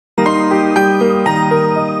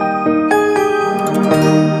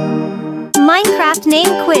First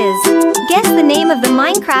name quiz. Guess the name of the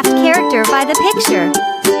Minecraft character by the picture.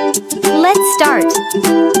 Let's start.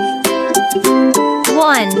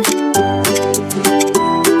 1.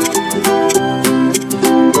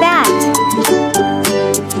 Bat.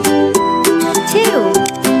 2.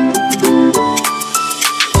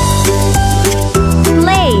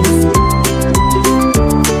 Blaze.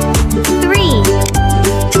 3.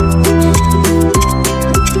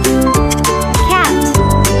 Cat.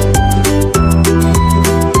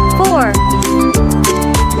 4.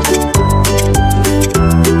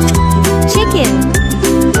 Chicken.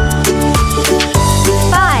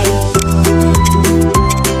 5.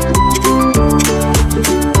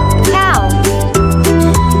 Cow.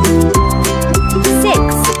 6.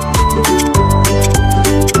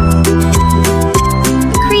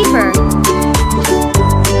 Creeper.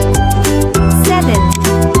 7.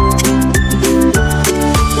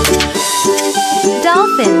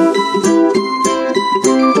 Dolphin.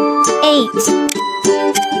 8.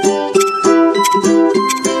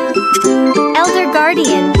 Elder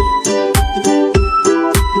Guardian.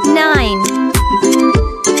 9.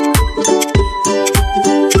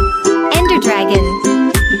 Ender Dragon.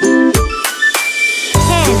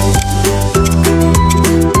 10.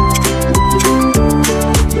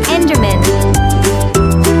 Enderman.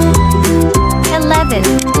 11.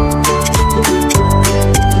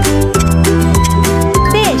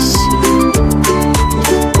 Fish.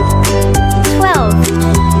 12.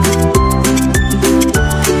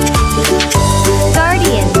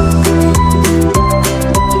 Guardian.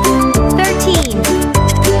 13.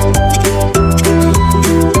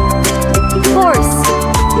 Horse.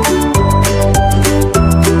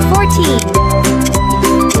 14.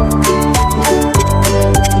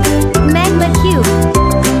 Magma Cube.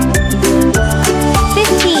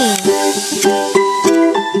 15.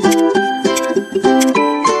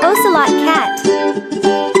 Ocelot Cat.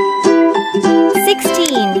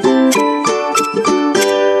 16.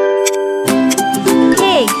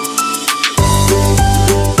 Pig.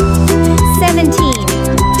 17.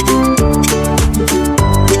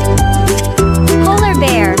 Polar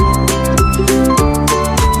Bear.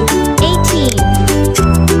 18.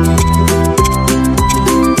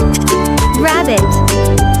 Rabbit.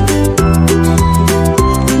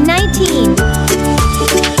 19.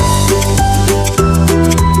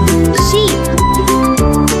 Sheep.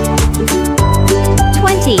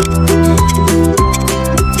 20.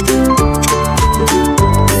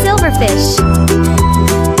 Silverfish.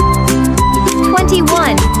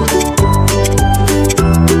 21.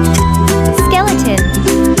 Skeleton.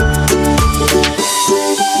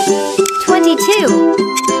 22.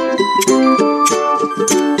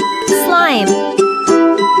 Slime.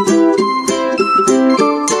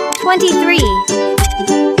 23.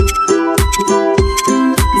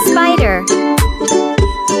 Spider.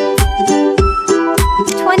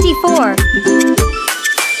 24.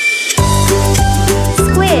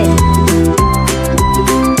 Squid.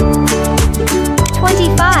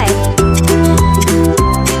 25.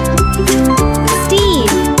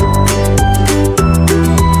 Steve.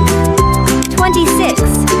 26.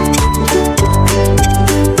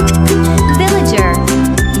 Villager.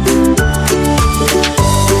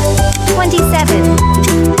 27.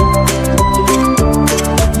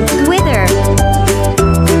 Wither.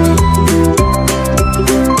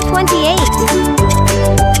 28.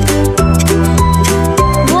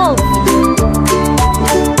 Wolf.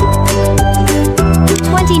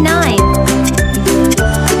 29.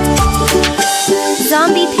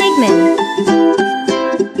 Zombie Pigman.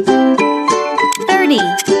 30.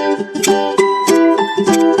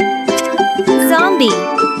 Zombie.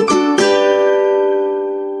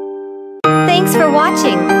 Thanks for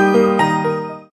watching.